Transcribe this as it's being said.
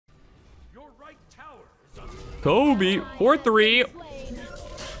Kobe, 4-3.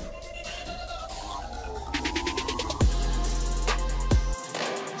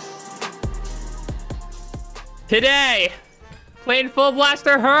 Today, playing Full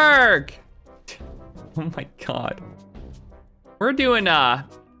Blaster Herc. Oh my god. We're doing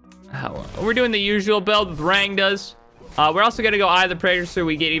the usual build with Rang does. We're also gonna go Eye of the Predator so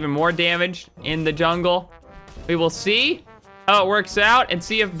we get even more damage in the jungle. We will see how it works out and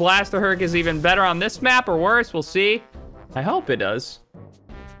see if Blaster Herc is even better on this map or worse. We'll see. I hope it does.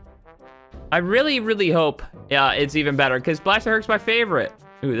 I really, really hope it's even better because Blaster Herc's my favorite.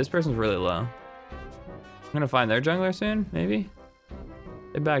 Ooh, this person's really low. I'm gonna find their jungler soon, maybe.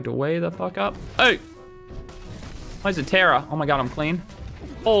 They backed way the fuck up. Hey! Why is it Terra? Oh my god, I'm clean.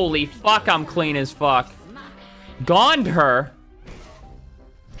 Holy fuck, I'm clean as fuck. Goned her.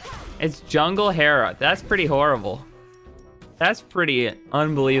 It's Jungle Hera. That's pretty horrible. That's pretty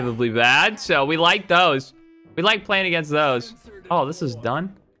unbelievably bad. So we like those. We like playing against those. Oh, this is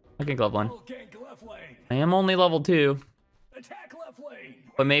done? Okay, glove line. I am only level 2.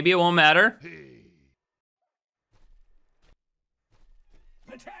 But maybe it won't matter.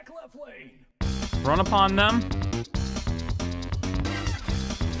 Run upon them.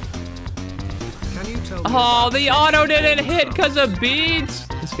 Can you tell Oh, the auto didn't hit because of beads.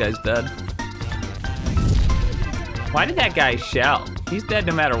 This guy's dead. Why did that guy shout? He's dead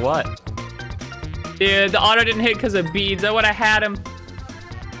no matter what. Dude, the auto didn't hit because of beads. I would have had him.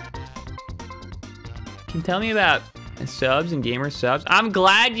 Can you tell me about subs and gamer subs? I'm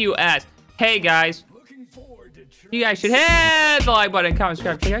glad you asked. Hey, guys. You guys should hit the like button, comment,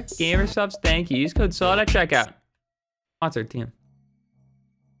 subscribe, check out gamer subs. Thank you. Use code SOLID at checkout. Sponsor team.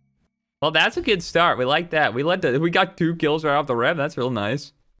 Well, that's a good start. We like that. We got 2 kills right off the rip. That's real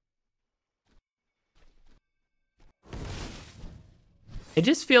nice. It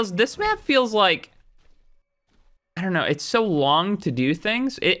just feels, this map feels like, I don't know, it's so long to do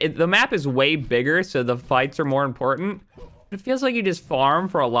things. The map is way bigger, so the fights are more important. It feels like you just farm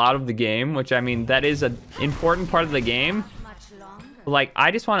for a lot of the game, which, I mean, that is an important part of the game. But, like,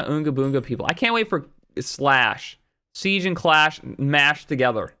 I just want to Oonga Boonga people. I can't wait for Slash. Siege and Clash mashed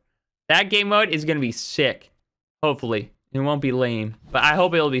together. That game mode is going to be sick. Hopefully. It won't be lame, but I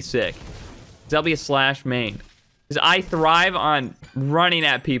hope it'll be sick. That'll be a Slash main. Because I thrive on running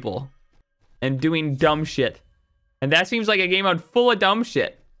at people and doing dumb shit. And that seems like a game mode full of dumb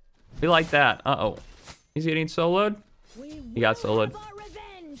shit. We like that. Uh-oh. He's getting soloed? He got soloed.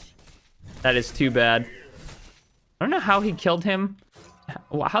 That is too bad. I don't know how he killed him.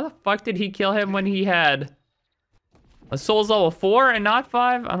 How the fuck did he kill him when he had a Soul's level 4 and not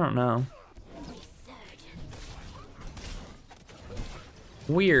 5? I don't know.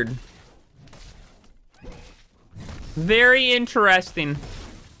 Weird. Very interesting.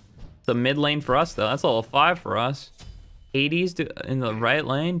 The mid lane for us, though. That's level 5 for us. Hades in the right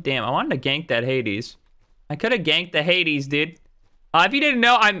lane. Damn, I wanted to gank that Hades. I could have ganked the Hades, dude. If you didn't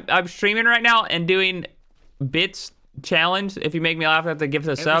know, I'm streaming right now and doing bits challenge. If you make me laugh, I have to give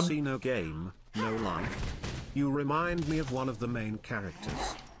it a sub. See no game, no life. You remind me of one of the main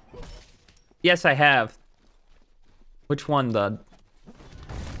characters. Yes, I have. Which one, the?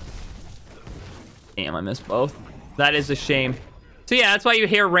 Damn, I missed both. That is a shame. So yeah, that's why you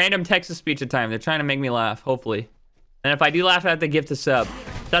hear random text-to-speech at times. They're trying to make me laugh, hopefully. And if I do laugh, I have to give a sub.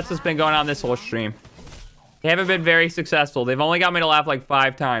 That's what's been going on this whole stream. They haven't been very successful. They've only got me to laugh like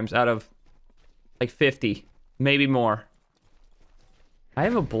 5 times out of like 50, maybe more. I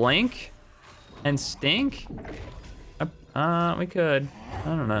have a blink and stink. We could. I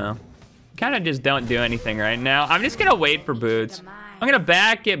don't know. Kind of just don't do anything right now. I'm just gonna wait for boots. I'm gonna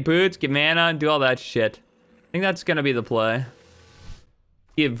back, get boots, get mana, and do all that shit. I think that's gonna be the play.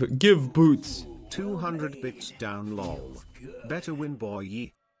 Give boots. 200 bits down, lol. Better win,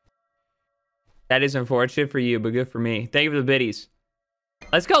 boy. That is unfortunate for you, but good for me. Thank you for the biddies.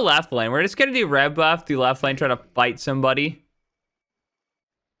 Let's go left lane. We're just gonna do red buff, do left lane, try to fight somebody.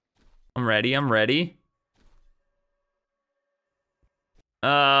 I'm ready, I'm ready.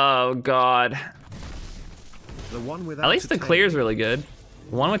 Oh, God. The one without At least the clear is really good.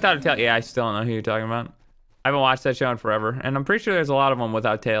 One without a tail. Yeah, I still don't know who you're talking about. I haven't watched that show in forever. And I'm pretty sure there's a lot of them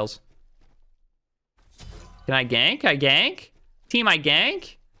without tails. Can I gank? I gank? Team, I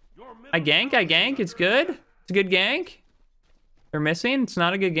gank? I gank, I gank. It's good. It's a good gank. They're missing. It's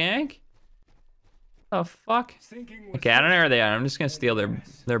not a good gank. Oh, fuck. Okay, I don't know where they are. I'm just going to steal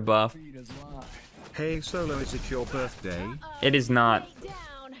their buff. Hey, Solo, is it your birthday? It is not.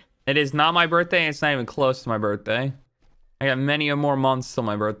 It is not my birthday, and it's not even close to my birthday. I got many more months till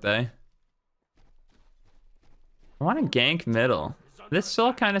my birthday. I want to gank middle. This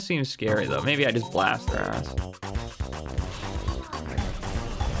still kind of seems scary, though. Maybe I just blast her ass.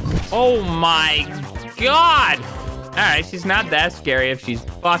 Oh my god! Alright, she's not that scary if she's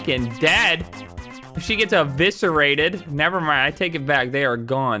fucking dead. If she gets eviscerated, never mind, I take it back. They are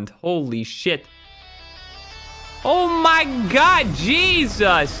gone. Holy shit. Oh my god,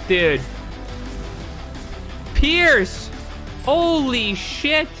 Jesus, dude. Pierce. Holy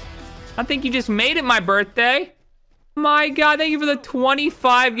shit. I think you just made it my birthday. My god, thank you for the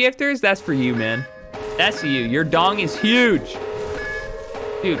 25 gifters. That's for you, man. That's you. Your dong is huge.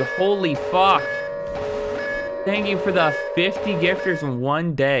 Dude, holy fuck. Thank you for the 50 gifters in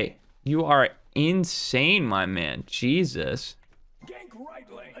one day. You are insane, my man. Jesus. Gank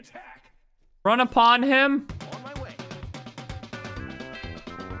right lane. Attack. Run upon him. On my way.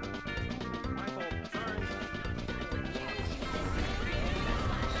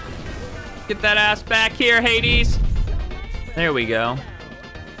 Get that ass back here, Hades. There we go.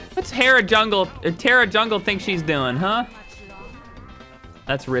 What's Terra Jungle think she's doing, huh?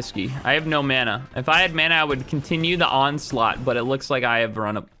 That's risky. I have no mana. If I had mana, I would continue the onslaught, but it looks like I have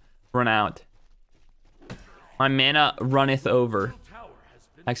run out. My mana runneth over.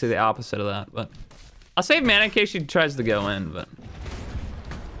 Actually, the opposite of that, but I'll save mana in case she tries to go in, but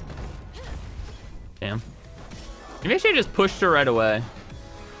damn. Maybe I should have just pushed her right away.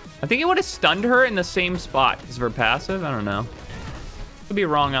 I think it would have stunned her in the same spot because of her passive. I don't know. Could be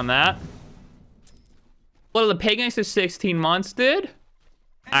wrong on that. Well, the pagan is 16 months, dude.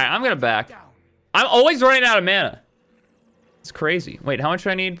 All right, I'm gonna back. I'm always running out of mana. It's crazy. Wait, how much do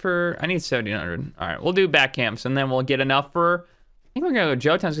I need for? I need 1,700. All right, we'll do back camps and then we'll get enough for. I think we're gonna go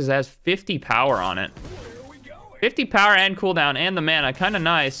Jotun's because it has 50 power on it. 50 power and cooldown and the mana, kind of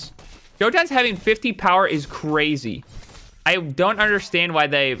nice. Jotun's having 50 power is crazy. I don't understand why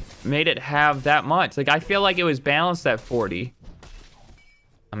they made it have that much. Like, I feel like it was balanced at 40.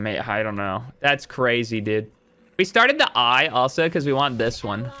 I don't know. That's crazy, dude. We started the eye also because we want this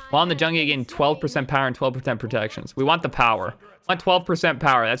one. While in the jungle, you're getting 12% power and 12% protections. We want the power. We want 12%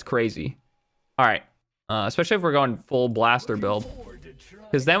 power. That's crazy. All right. Especially if we're going full blaster build.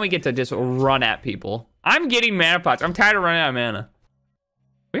 Because then we get to just run at people. I'm getting mana pots. I'm tired of running out of mana.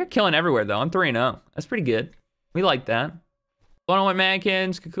 We're killing everywhere, though. I'm 3-0. That's pretty good. We like that. One went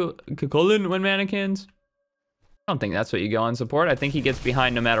mannequins. Kukulin went mannequins. I don't think that's what you go on support. I think he gets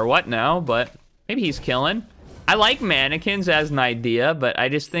behind no matter what now, but maybe he's killing. I like mannequins as an idea, but I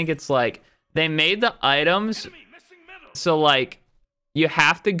just think it's like they made the items so like you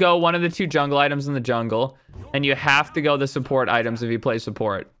have to go one of the two jungle items in the jungle, and you have to go the support items if you play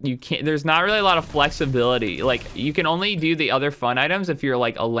support. You can't. There's not really a lot of flexibility. Like you can only do the other fun items if you're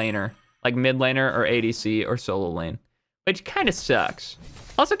like a laner, like mid laner or ADC or solo lane. Which kind of sucks.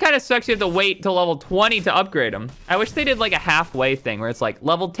 Also kind of sucks you have to wait till level 20 to upgrade them. I wish they did like a halfway thing where it's like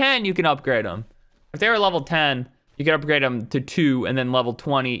level 10, you can upgrade them. If they were level 10, you could upgrade them to 2, and then level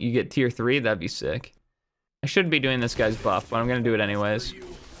 20, you get tier 3. That'd be sick. I shouldn't be doing this guy's buff, but I'm going to do it anyways.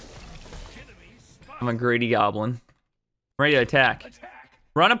 I'm a greedy goblin. I'm ready to attack.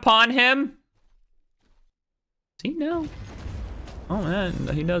 Run upon him. Does he know? Oh man,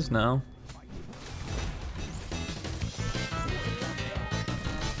 he does know.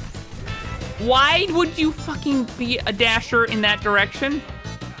 Why would you fucking be a dasher in that direction?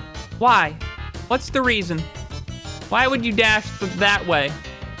 Why? What's the reason? Why would you dash that way?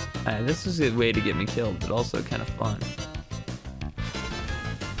 This is a way to get me killed, but also kind of fun.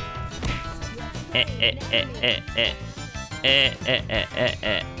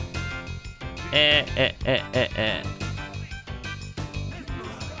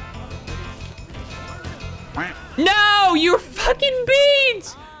 No, you're fucking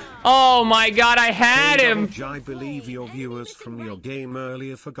beads! Oh my god, I had him! I believe your viewers from your game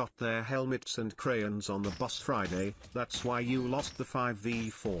earlier forgot their helmets and crayons on the boss Friday. That's why you lost the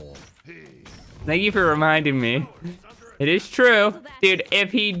 5v4. Thank you for reminding me. It is true. Dude,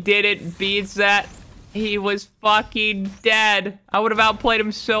 if he didn't beat that, he was fucking dead. I would have outplayed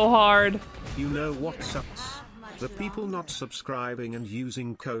him so hard. You know what sucks? The people not subscribing and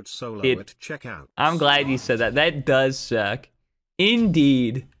using code SOLO at checkout. I'm glad you said that. That does suck.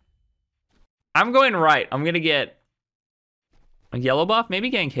 Indeed. I'm going right. I'm gonna get a yellow buff.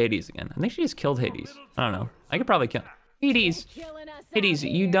 Maybe gank Hades again. I think she just killed Hades. I don't know. I could probably kill Hades. Hades,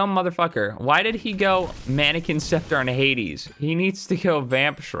 you dumb motherfucker. Why did he go Mannequin Scepter on Hades? He needs to go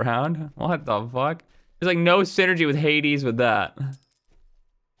Vamp Shroud. What the fuck? There's like no synergy with Hades with that.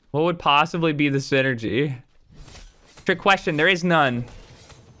 What would possibly be the synergy? Trick question. There is none.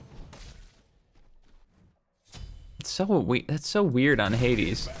 It's so weird. That's so weird on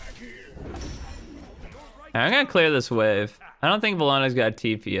Hades. I'm gonna clear this wave. I don't think Bologna's got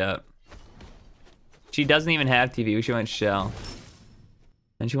TP up. She doesn't even have TP. She went shell.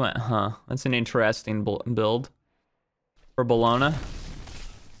 And she went, huh. That's an interesting build for Bologna. All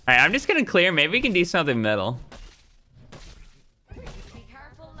right, I'm just gonna clear. Maybe we can do something middle.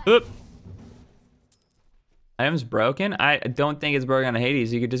 Oop. Item's broken? I don't think it's broken on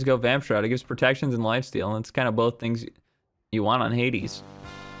Hades. You could just go Vamp Shroud. It gives protections and lifesteal. And it's kind of both things you want on Hades.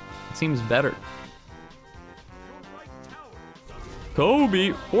 It seems better.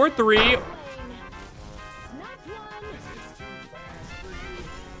 Kobe, 4-3.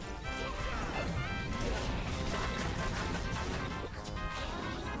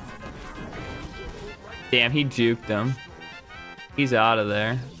 Damn, he juked him. He's out of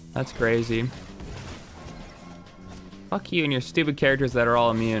there. That's crazy. Fuck you and your stupid characters that are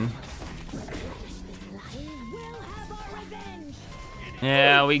all immune.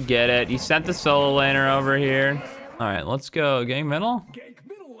 Yeah, we get it. You sent the solo laner over here. All right, let's go. Gang middle?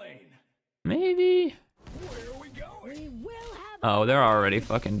 Maybe. Oh, they're already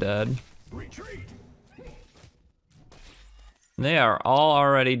fucking dead. They are all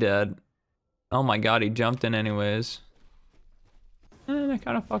already dead. Oh my god, he jumped in anyways. They're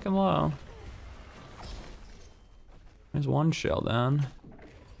kind of fucking low. There's one shell down.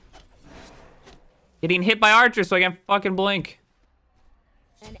 Getting hit by archers so I can fucking blink.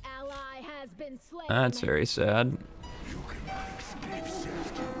 An ally has been slain. That's very sad.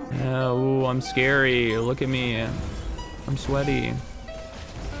 Yeah, ooh, I'm scary. Look at me. I'm sweaty.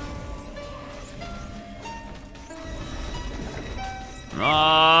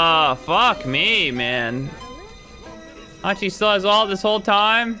 Ah, fuck me, man. Hachi still has all this whole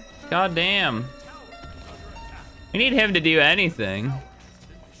time? God damn. We need him to do anything. I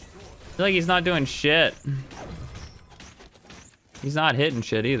feel like he's not doing shit. He's not hitting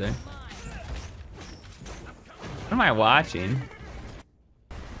shit either. What am I watching?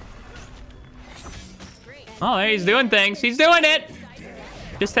 Oh, he's doing things. He's doing it!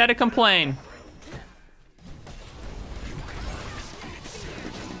 Just had to complain.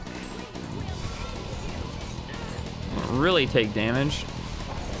 Really take damage.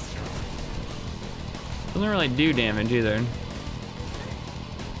 Doesn't really do damage either.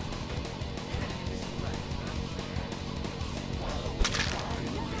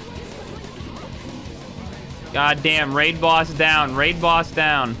 God damn, raid boss down, raid boss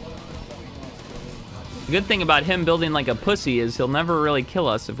down. The good thing about him building like a pussy is he'll never really kill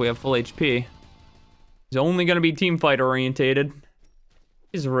us if we have full HP. He's only gonna be team fight orientated.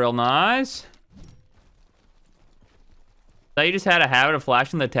 He's real nice. So you just had a habit of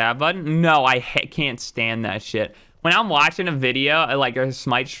flashing the tab button? No, I can't stand that shit. When I'm watching a video, like a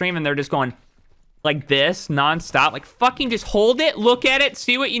SMITE stream, and they're just going like this, non-stop, like fucking just hold it, look at it,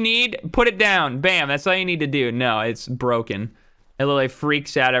 see what you need, put it down. Bam, that's all you need to do. No, it's broken. It literally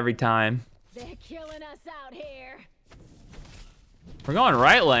freaks out every time. They're killing us out here. We're going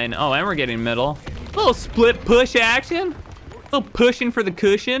right lane. Oh, and we're getting middle. A little split push action. A little pushing for the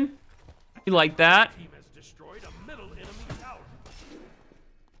cushion. You like that?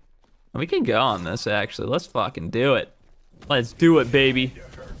 We can go on this, actually. Let's fucking do it. Let's do it, baby.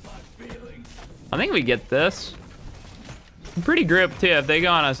 I think we get this. I'm pretty gripped, too. If they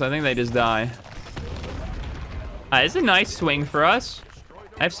go on us, I think they just die. It's a nice swing for us.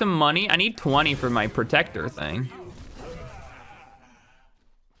 I have some money. I need 20 for my protector thing.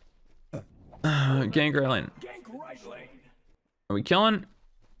 Gank right lane. Are we killing?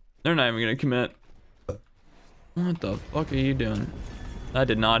 They're not even gonna commit. What the fuck are you doing? That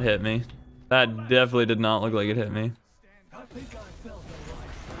did not hit me. That definitely did not look like it hit me.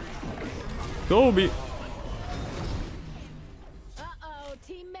 Kobe. Uh-oh,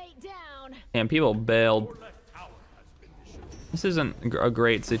 teammate down. Damn, people bailed. This isn't a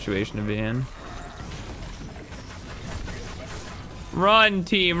great situation to be in. Run,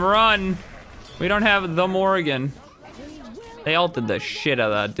 team, run. We don't have the Morrigan. They ulted the shit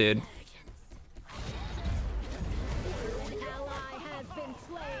out of that dude.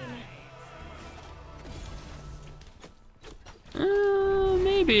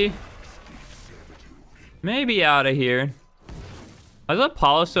 Maybe. Maybe out of here. Why is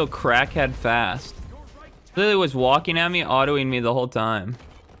Apollo so crackhead fast? Literally was walking at me, autoing me the whole time.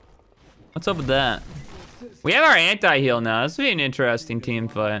 What's up with that? We have our anti-heal now. This would be an interesting team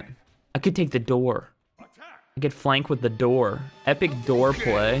fight. I could take the door. I could flank with the door. Epic door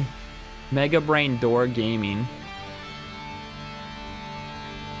play. Mega Brain Door Gaming.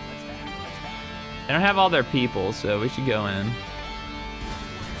 They don't have all their people, so we should go in.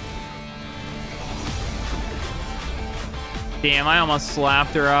 Damn, I almost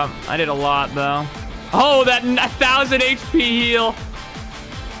slapped her up. I did a lot, though. Oh, that 1,000 HP heal.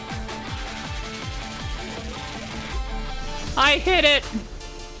 I hit it.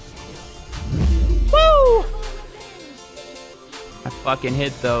 Woo! I fucking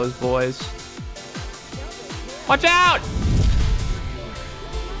hit those, boys. Watch out!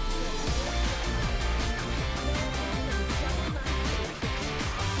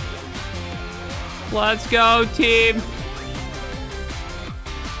 Let's go, team.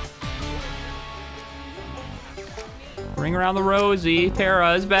 Ring around the rosy.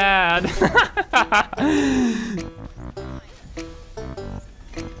 Terra is bad. I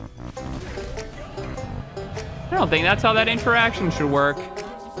don't think that's how that interaction should work.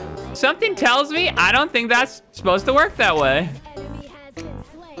 Something tells me I don't think that's supposed to work that way. Enemy has been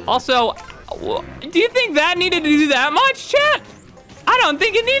slain. Also, do you think that needed to do that much, chat? I don't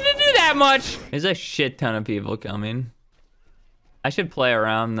think it needed to do that much. There's a shit ton of people coming. I should play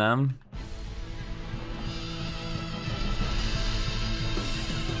around them.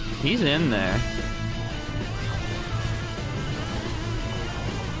 He's in there.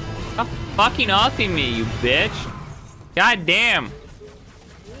 Stop fucking ulting me, you bitch. God damn.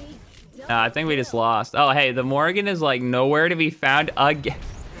 I think we just lost. Oh, hey, the Morgan is like nowhere to be found again.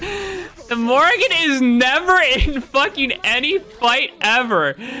 The Morgan is never in fucking any fight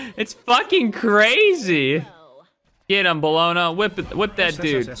ever. It's fucking crazy. Get him, Bologna. Whip that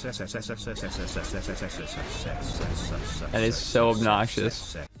dude. That is so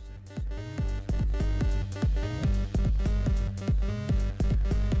obnoxious.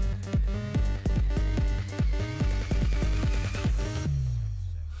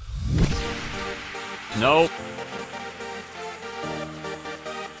 Nope.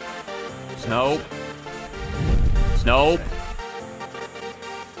 Nope. Nope.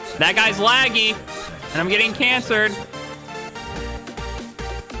 That guy's laggy, and I'm getting cancered.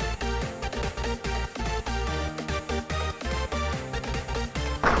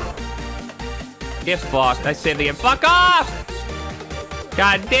 Get fucked. I saved the game. Fuck off!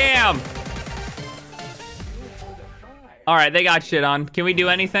 God damn. All right, they got shit on. Can we do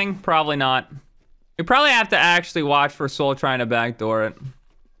anything? Probably not. We probably have to actually watch for Soul trying to backdoor it.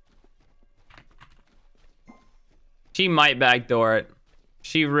 She might backdoor it.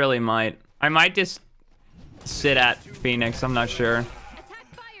 She really might. I might just sit at Phoenix. I'm not sure. Attack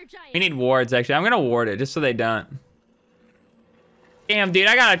fire giant. We need wards, actually. I'm going to ward it just so they don't. Damn, dude.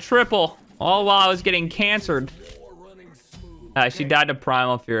 I got a triple. All while I was getting cancered. She died to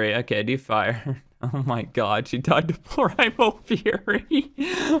Primal Fury. Okay, do fire. Oh my god, she died to Primal Fury.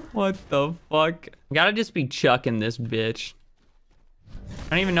 What the fuck? Gotta just be chucking this bitch. I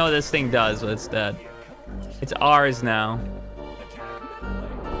don't even know what this thing does, but it's dead. It's ours now.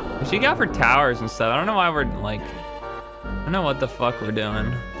 She got for towers and stuff. I don't know why we're like... I don't know what the fuck we're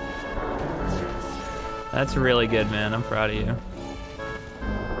doing. That's really good, man. I'm proud of you.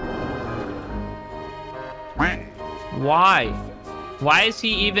 Why? Why is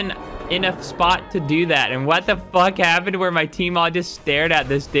he even in a spot to do that? And what the fuck happened where my team all just stared at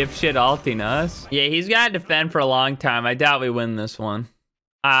this dipshit ulting us? Yeah, he's got to defend for a long time. I doubt we win this one.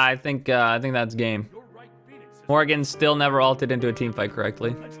 I think that's game. Morgan still never ulted into a team fight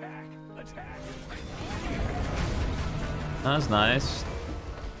correctly. That was nice.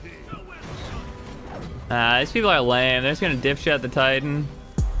 These people are lame. They're just gonna dipshit the Titan.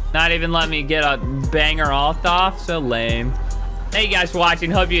 Not even let me get a banger ult off. So lame. Hey, you guys for watching.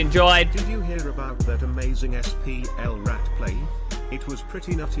 Hope you enjoyed. Did you hear about that amazing SPL rat play? It was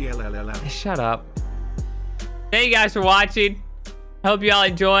pretty nutty. Shut up. Hey, you guys for watching. Hope you all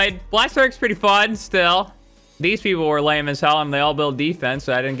enjoyed. Blaster's pretty fun still. These people were lame as hell and they all build defense,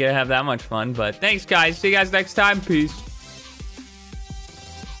 so I didn't get to have that much fun. But thanks, guys. See you guys next time. Peace.